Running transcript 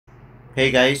Hey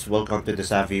guys, welcome to the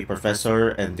Savvy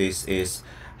Professor, and this is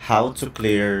how to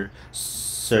clear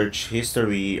search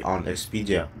history on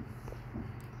Expedia.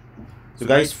 So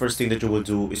guys, first thing that you will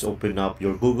do is open up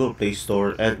your Google Play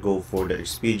Store and go for the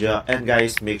Expedia, and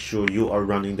guys, make sure you are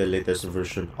running the latest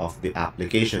version of the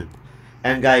application.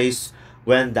 And guys,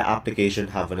 when the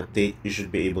application have an update, you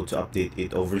should be able to update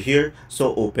it over here.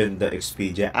 So open the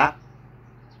Expedia app,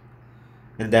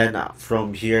 and then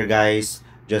from here guys,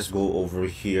 just go over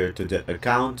here to the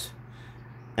account.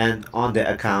 And on the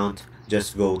account,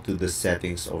 just go to the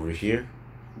settings over here.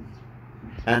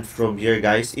 And from here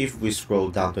guys, if we scroll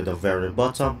down to the very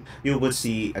bottom, you will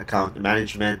see account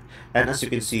management. And as you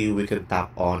can see, we can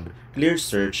tap on clear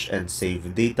search and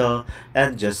save data,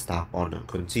 and just tap on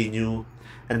continue.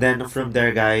 And then from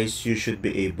there guys, you should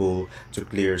be able to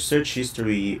clear search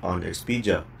history on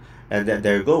Expedia. And then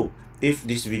there you go. If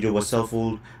this video was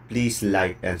helpful, please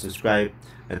like and subscribe,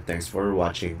 and thanks for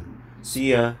watching. See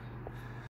ya.